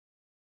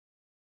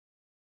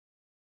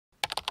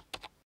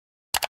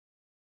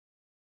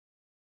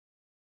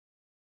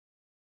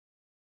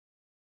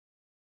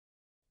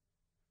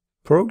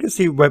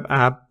Progressive web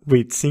app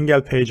with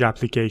single page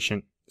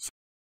application.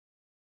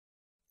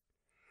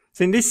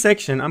 So in this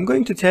section, I'm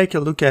going to take a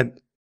look at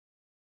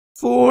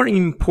 4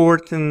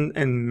 important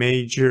and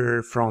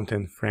major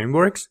front-end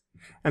frameworks,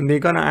 and we're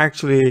going to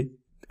actually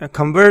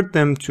convert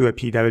them to a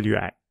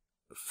PWA.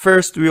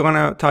 First, we're going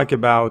to talk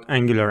about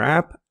Angular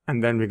app,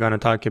 and then we're going to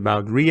talk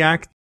about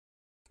React.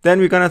 Then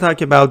we're going to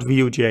talk about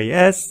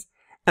Vue.js,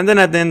 and then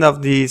at the end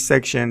of the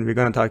section, we're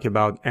going to talk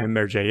about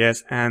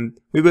Ember.js, and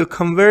we will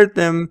convert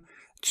them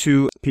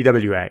to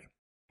PWA.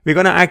 We're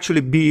going to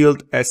actually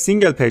build a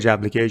single page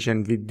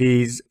application with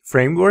these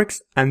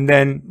frameworks, and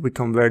then we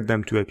convert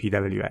them to a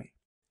PWA.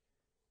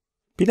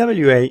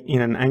 PWA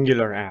in an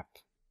Angular app.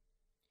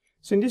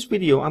 So in this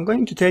video, I'm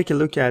going to take a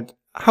look at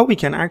how we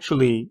can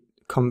actually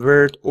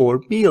convert or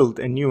build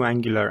a new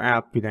Angular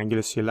app with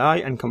Angular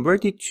CLI and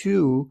convert it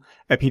to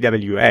a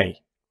PWA.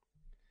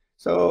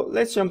 So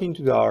let's jump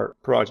into our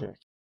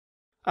project.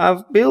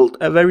 I've built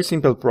a very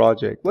simple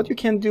project. What you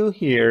can do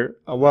here,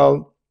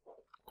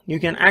 you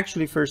can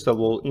actually first of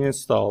all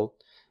install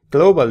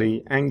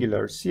globally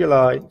Angular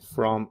CLI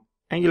from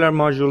Angular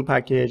module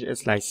package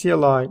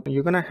 /CLI.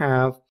 You're gonna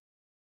have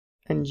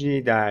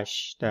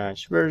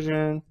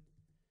ng-version.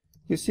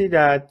 You see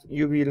that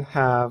you will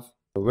have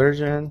a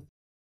version.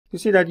 You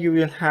see that you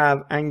will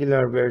have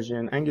Angular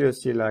version, Angular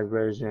CLI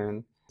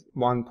version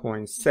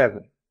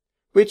 1.7,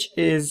 which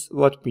is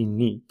what we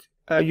need.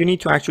 You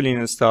need to actually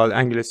install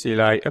Angular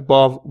CLI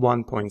above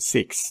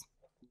 1.6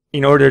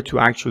 in order to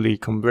actually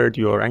convert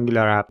your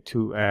Angular app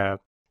to a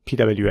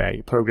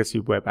PWA,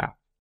 progressive web app.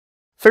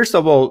 First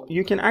of all,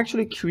 you can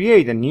actually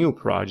create a new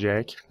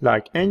project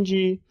like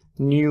ng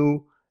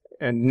new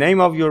and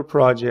name of your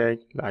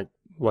project, like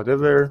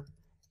whatever.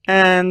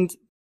 And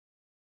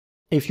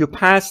if you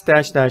pass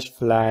 --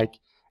 flag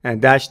and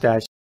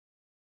 --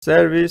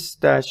 service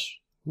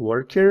 -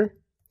 worker,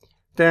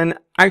 then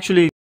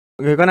actually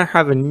we're gonna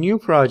have a new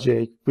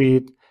project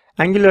with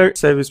Angular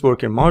service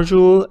worker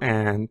module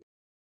and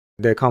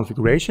the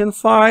configuration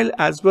file,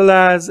 as well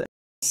as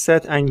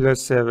set Angular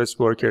service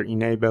worker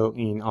enable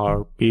in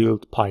our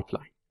build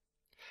pipeline.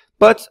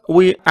 But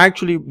we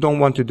actually don't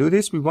want to do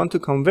this. We want to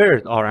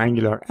convert our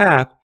Angular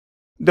app.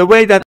 The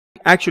way that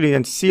actually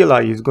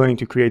CLI is going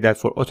to create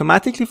that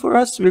automatically for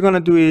us, we're going to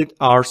do it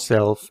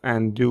ourselves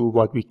and do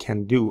what we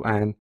can do.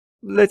 And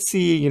let's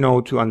see,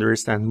 to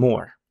understand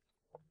more.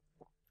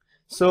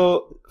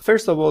 So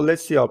first of all,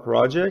 let's see our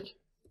project.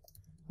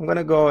 I'm going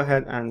to go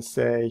ahead and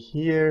say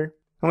here,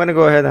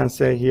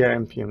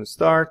 npm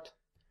start.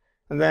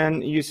 And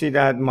then you see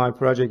that my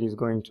project is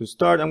going to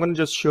start. I'm going to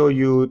just show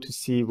you to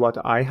see what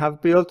I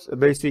have built.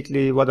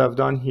 Basically, what I've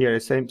done here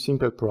is a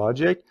simple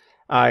project.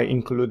 I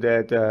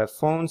included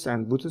fonts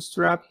and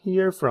bootstrap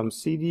here from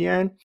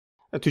CDN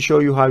to show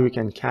you how you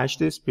can cache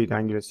this with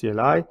Angular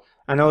CLI.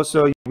 And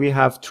also we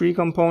have 3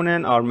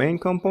 components, our main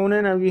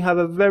component, and we have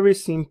a very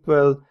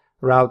simple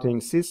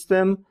routing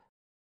system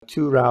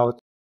to route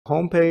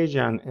homepage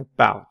and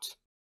about.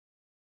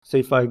 So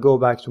if I go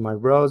back to my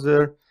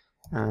browser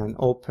and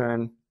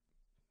open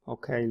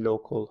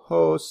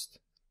localhost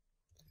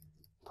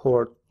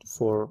port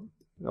 4,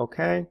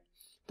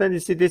 then you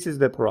see this is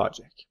the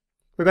project.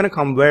 We're going to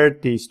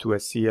convert these to a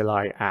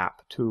CLI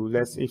app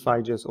if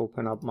I just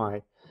open up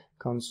my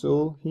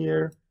console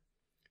here,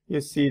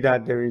 you see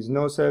that there is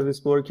no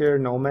service worker,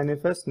 no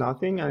manifest,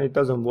 nothing, and it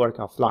doesn't work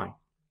offline.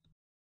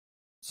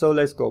 So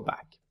let's go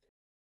back.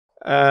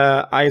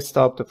 I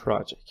stopped the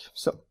project.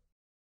 So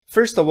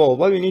first of all,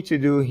 what we need to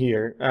do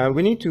here,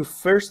 we need to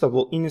first of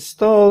all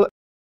install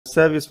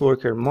service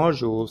worker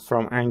module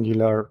from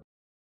Angular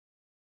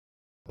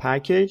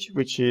package,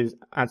 which is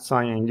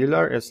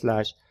 @Angular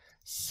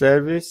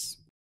 /service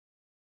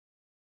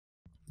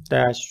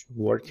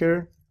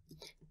 -worker.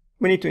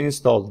 We need to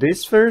install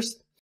this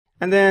first,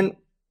 and then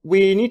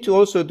we need to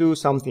also do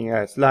something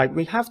else. Like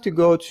we have to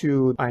go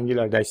to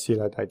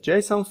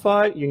angular-cli.json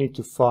file. You need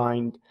to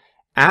find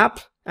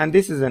app, and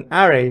this is an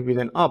array with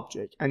an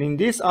object. And in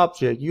this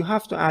object, you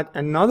have to add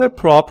another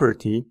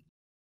property.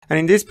 And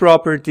in this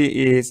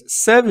property is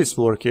service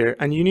worker,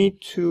 and you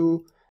need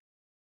to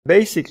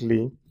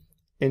basically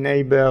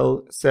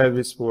enable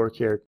service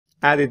worker,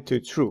 add it to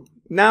true.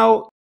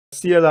 Now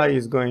CLI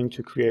is going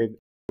to create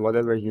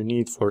whatever you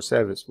need for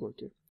service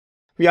worker.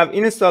 We have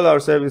installed our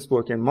service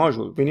worker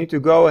module. We need to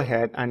go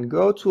ahead and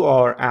go to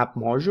our app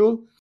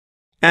module,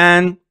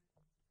 and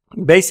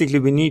basically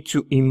we need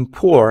to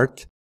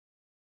import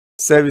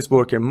service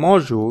worker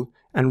module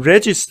and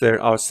register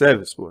our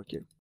service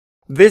worker.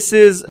 This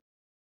is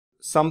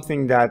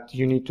something that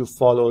you need to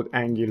follow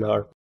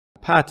Angular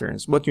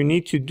patterns. What you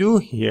need to do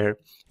here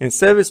in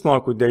service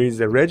module, there is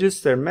a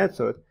register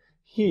method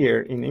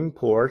here in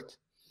import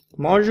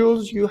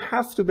modules. You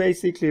have to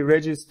basically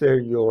register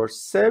your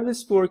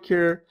service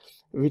worker,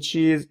 which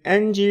is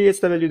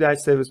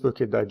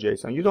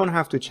ng-sw-serviceworker.json. You don't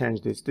have to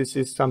change this. This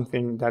is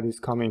something that is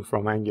coming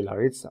from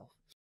Angular itself.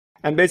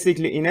 And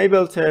basically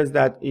enable tells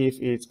that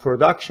if it's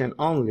production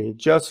only,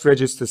 just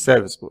register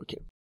service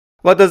worker.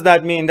 What does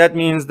that mean? That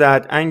means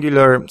that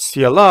Angular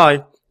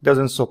CLI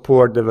doesn't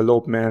support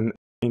development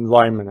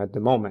environment at the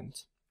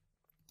moment.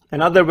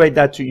 Another way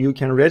that you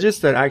can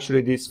register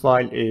actually this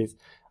file is,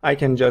 I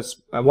can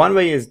just, one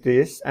way is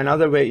this,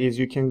 another way is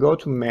you can go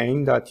to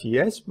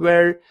main.ts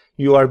where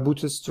you are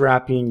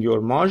bootstrapping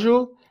your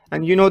module,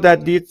 and you know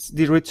that this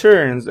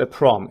returns a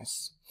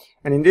promise.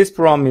 And in this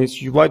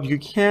promise, what you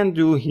can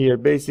do here,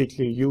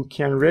 basically, you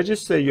can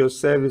register your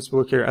service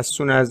worker as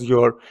soon as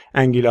your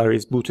Angular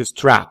is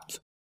bootstrapped.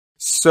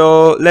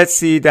 So let's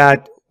see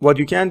that what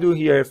you can do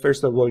here.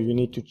 First of all, you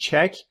need to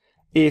check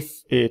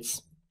if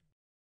it's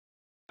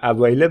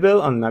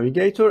available on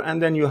Navigator,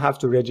 and then you have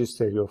to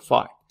register your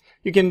file.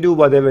 You can do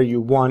whatever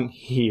you want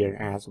here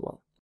as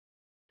well.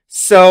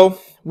 So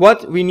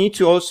what we need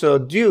to also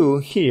do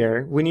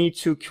here, we need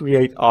to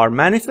create our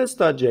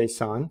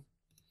manifest.json,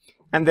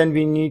 and then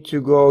we need to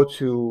go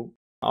to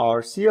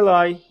our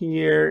CLI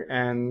here,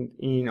 and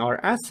in our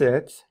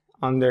asset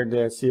under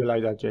the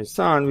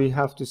CLI.json, we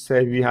have to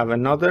say we have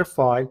another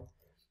file,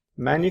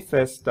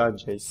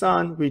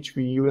 manifest.json, which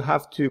you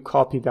have to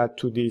copy that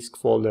to disk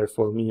folder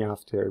for me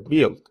after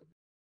build.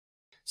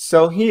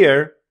 So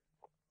here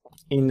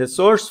in the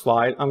source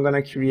file, I'm going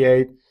to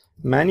create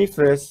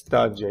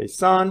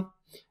manifest.json,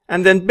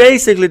 and then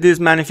basically this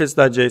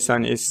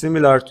manifest.json is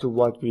similar to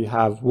what we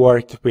have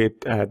worked with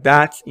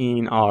that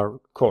in our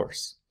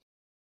course.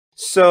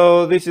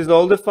 So this is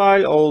all the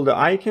file, all the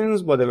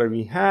icons, whatever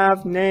we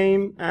have,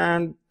 name,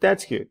 and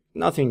that's good,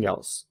 nothing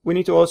else. We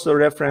need to also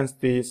reference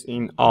this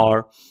in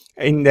our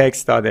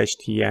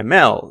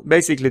index.html.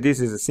 Basically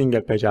this is a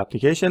single page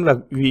application,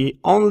 but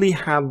we only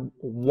have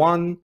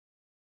one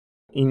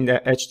in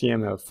the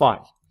HTML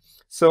file.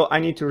 So I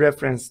need to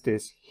reference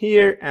this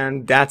here,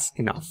 and that's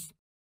enough.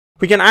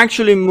 We can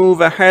actually move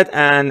ahead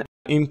and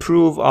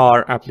improve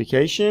our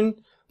application.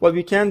 What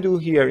we can do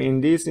here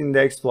in this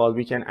index file,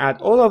 we can add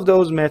all of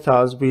those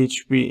methods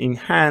which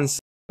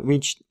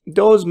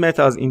those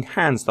methods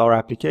enhanced our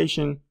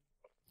application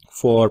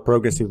for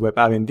progressive web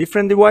app in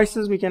different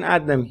devices. We can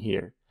add them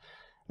here,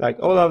 like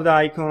all of the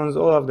icons,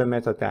 all of the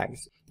meta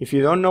tags. If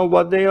you don't know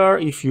what they are,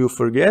 if you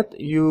forget,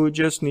 you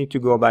just need to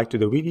go back to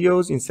the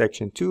videos in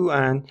section 2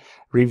 and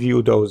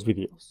review those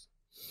videos.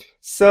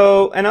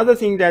 So another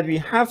thing that we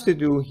have to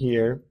do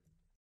here,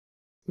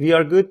 we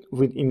are good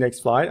with index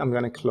file. I'm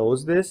going to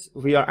close this.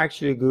 We are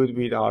actually good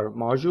with our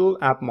module,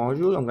 app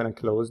module. I'm going to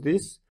close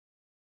this.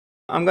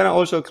 I'm going to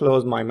also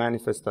close my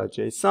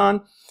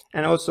manifest.json,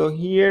 and also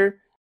here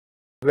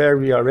where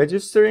we are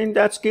registering,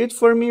 that's good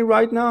for me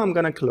right now. I'm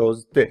going to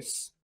close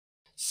this.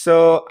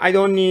 So I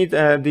don't need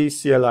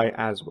this CLI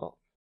as well.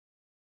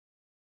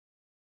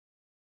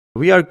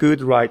 We are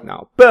good right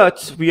now,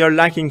 but we are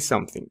lacking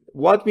something.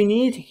 What we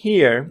need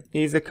here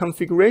is a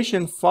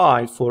configuration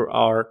file for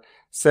our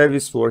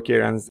service worker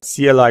and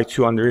CLI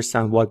to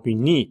understand what we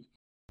need.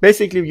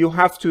 Basically, you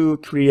have to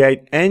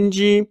create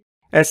ng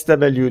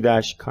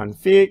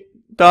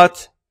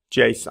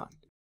sw-config.json.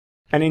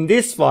 And in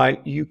this file,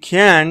 you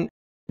can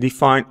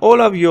define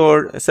all of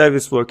your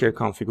service worker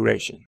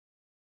configuration.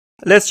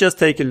 Let's just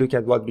take a look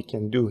at what we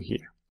can do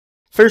here.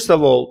 First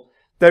of all,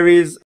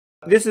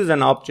 this is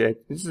an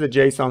object, this is a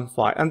JSON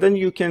file, and then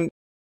you can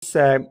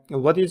say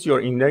what is your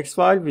index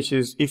file, which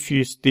is, if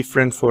it's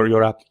different for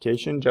your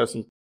application, just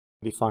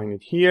define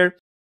it here.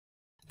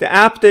 The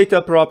app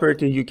data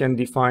property, you can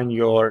define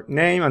your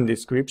name and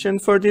description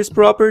for this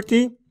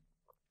property.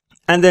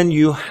 And then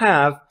you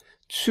have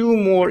two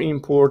more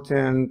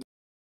important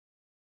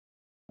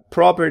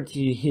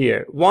property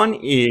here. One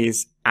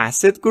is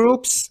asset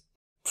groups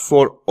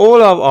for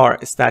all of our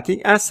static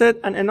asset,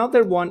 and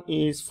another one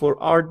is for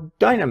our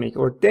dynamic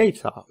or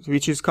data,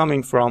 which is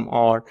coming from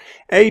our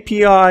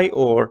API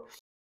or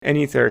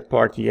any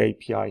third-party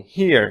API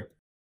here.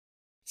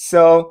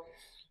 So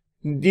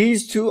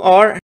these two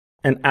are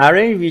an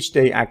array which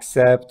they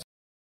accept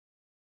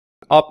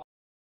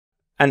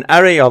an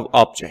array of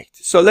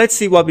objects. So let's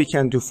see what we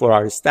can do for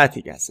our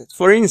static asset.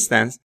 For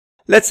instance,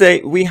 let's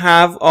say we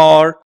have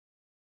our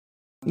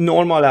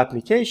normal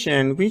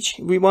application which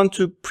we want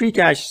to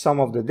pre-cache some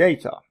of the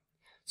data.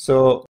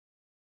 So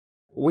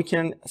we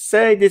can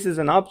say this is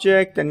an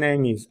object, the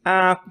name is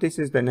app, this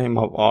is the name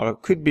of our,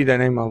 could be the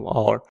name of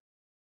our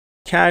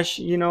cache,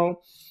 you know,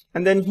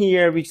 and then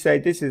here we say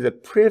this is a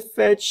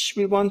prefetch.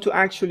 We want to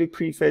actually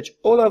prefetch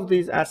all of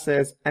these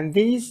assets, and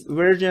these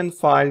version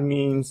file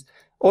means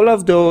all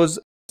of those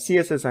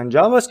CSS and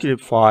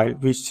JavaScript file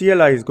which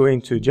CLI is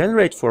going to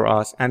generate for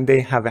us, and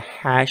they have a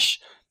hash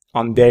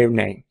on their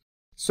name.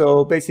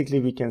 So basically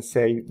we can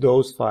say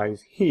those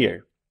files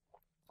here.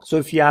 So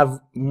if you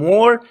have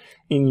more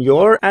in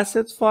your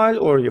assets file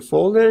or your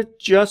folder,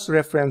 just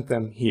reference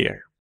them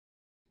here.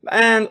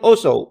 And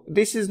also,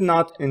 this is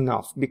not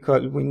enough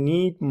because we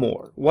need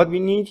more. What we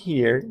need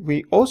here,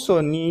 we also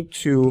need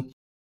to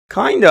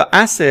kind of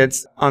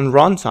assets on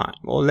runtime,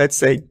 or let's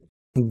say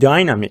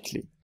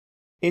dynamically.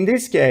 In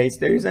this case,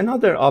 there is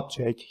another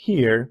object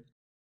here,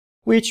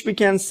 which we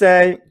can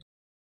say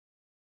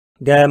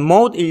the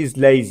mode is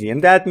lazy,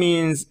 and that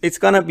means it's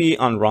gonna be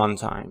on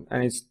runtime,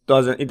 and it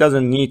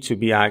doesn't need to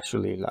be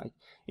actually like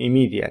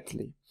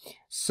immediately.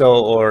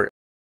 So, or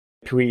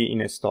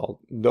pre-installed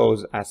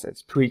those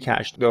assets,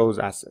 pre-cached those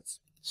assets.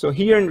 So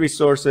here in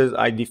resources,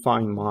 I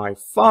define my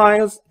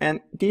files, and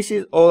this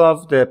is all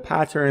of the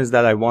patterns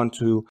that I want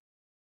to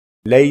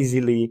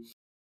lazily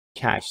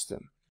cache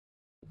them.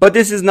 But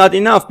this is not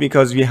enough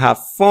because we have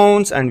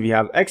fonts and we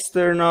have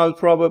external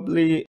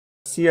probably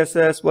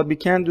CSS. What we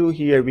can do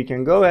here, we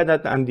can go ahead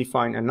and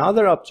define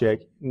another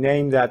object,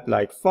 name that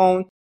like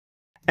font.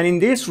 And in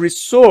this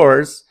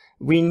resource,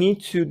 we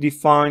need to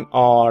define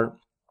our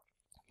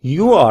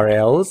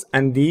URLs,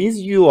 and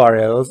these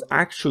URLs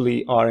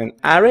actually are an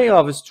array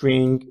of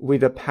string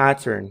with a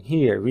pattern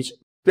here, which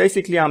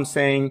basically I'm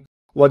saying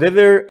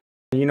whatever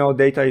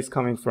data is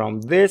coming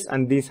from this,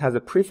 and this has a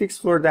prefix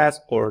for that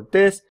or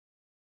this,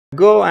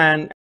 go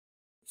and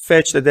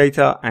fetch the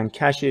data and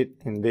cache it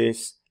in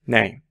this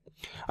name.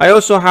 I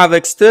also have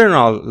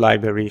external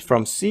library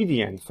from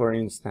CDN, for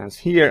instance.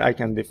 Here I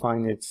can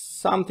define it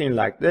something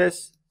like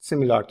this,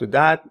 similar to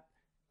that,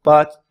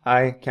 but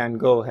I can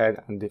go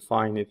ahead and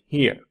define it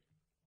here.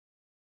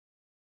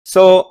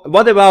 So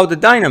what about the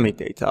dynamic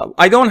data?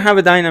 I don't have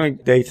a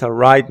dynamic data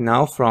right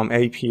now from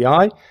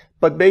API,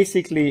 but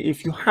basically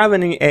if you have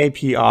any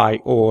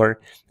API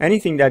or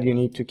anything that you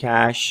need to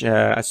cache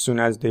as soon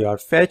as they are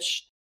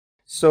fetched,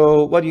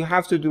 so what you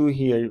have to do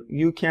here,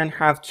 you can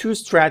have two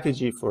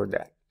strategies for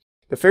that.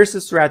 The first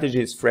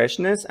strategy is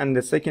freshness, and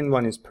the second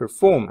one is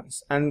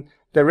performance, and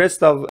the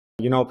rest of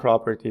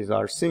properties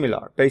are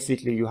similar.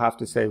 Basically you have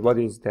to say what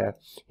is the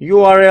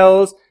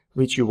URLs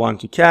which you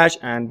want to cache,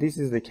 and this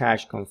is the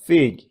cache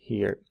config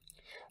here.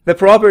 The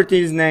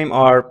properties name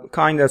are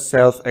kind of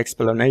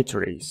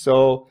self-explanatory.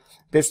 So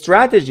the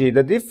strategy,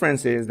 the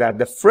difference is that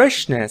the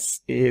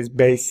freshness is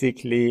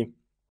basically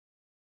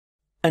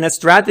a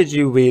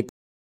strategy with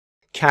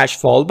cache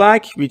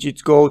fallback, which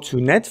it go to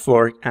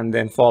network and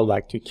then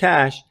fallback to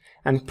cache.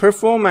 And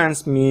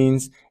performance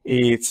means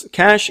it's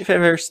cache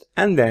first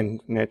and then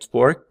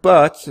network,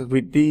 but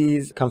with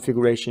these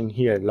configuration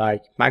here,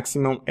 like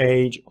maximum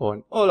age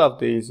on all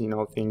of these,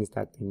 things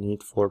that we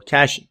need for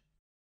caching.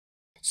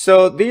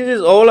 So this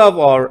is all of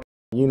our,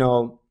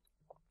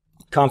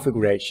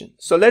 configuration.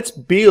 So let's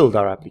build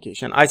our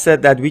application. I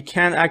said that we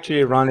can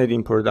actually run it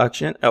in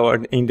production or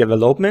in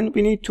development.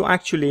 We need to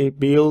actually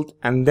build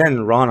and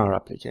then run our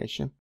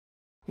application.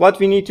 What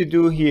we need to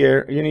do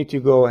here, you need to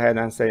go ahead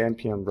and say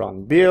npm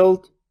run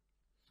build,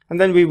 and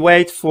then we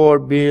wait for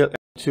build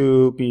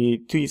to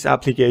be this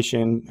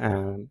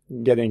application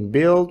getting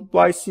built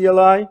by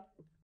CLI.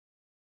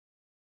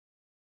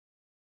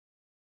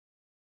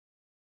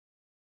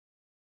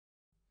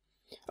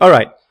 All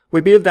right, we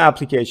build the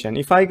application.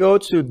 If I go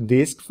to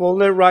disk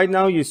folder right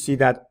now, you see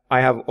that I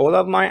have all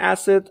of my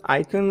asset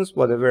icons,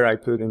 whatever I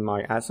put in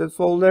my asset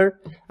folder.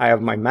 I have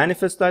my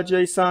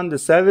manifest.json, the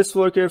service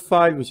worker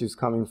file, which is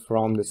coming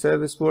from the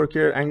service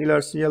worker,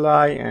 Angular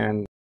CLI,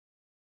 and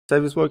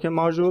service worker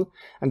module.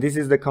 And this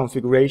is the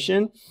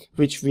configuration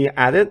which we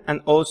added.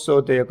 And also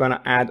they're going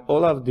to add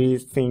all of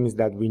these things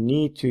that we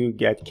need to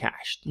get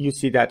cached. You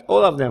see that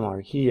all of them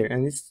are here,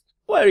 and it's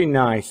very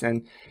nice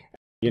and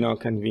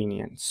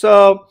convenient.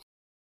 So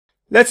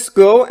let's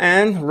go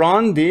and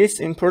run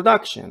this in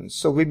production.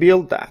 So we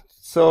built that.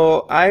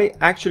 So I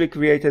actually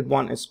created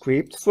one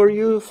script for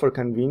you for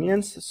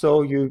convenience.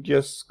 So you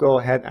just go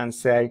ahead and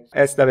say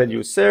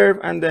SW serve,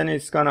 and then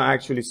it's gonna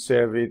actually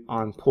serve it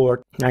on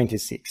port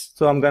 96.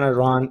 So I'm gonna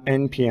run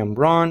npm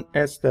run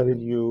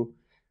SW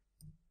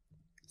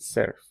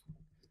serve.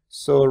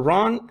 So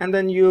run, and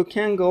then you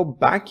can go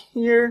back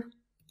here.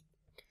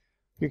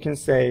 You can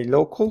say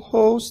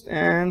localhost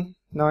and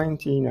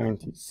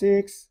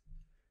 1996.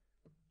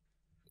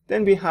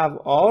 Then we have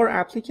our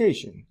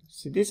application.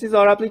 See, this is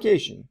our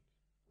application,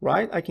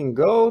 right? I can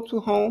go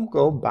to home,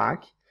 go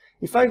back.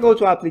 If I go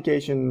to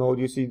application mode,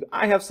 you see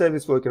I have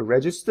service worker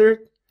registered,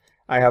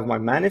 I have my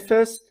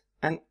manifest,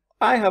 and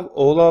I have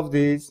all of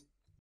these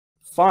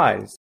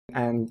files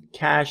and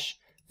cache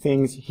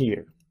things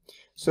here.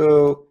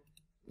 So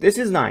this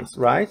is nice,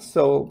 right?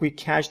 So we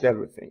cached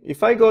everything.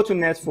 If I go to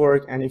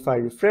network and if I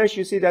refresh,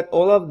 you see that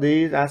all of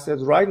these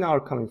assets right now are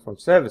coming from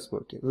service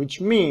worker,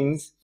 which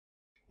means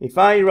if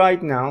I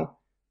right now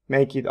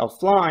make it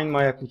offline,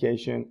 my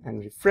application, and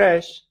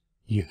refresh,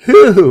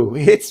 yoo-hoo,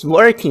 it's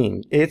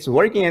working. It's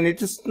working, and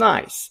it is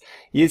nice.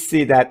 You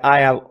see that I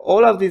have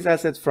all of these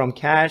assets from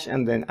cache,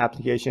 and then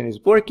application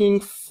is working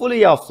fully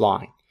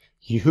offline.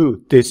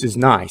 Yoo-hoo, this is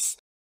nice.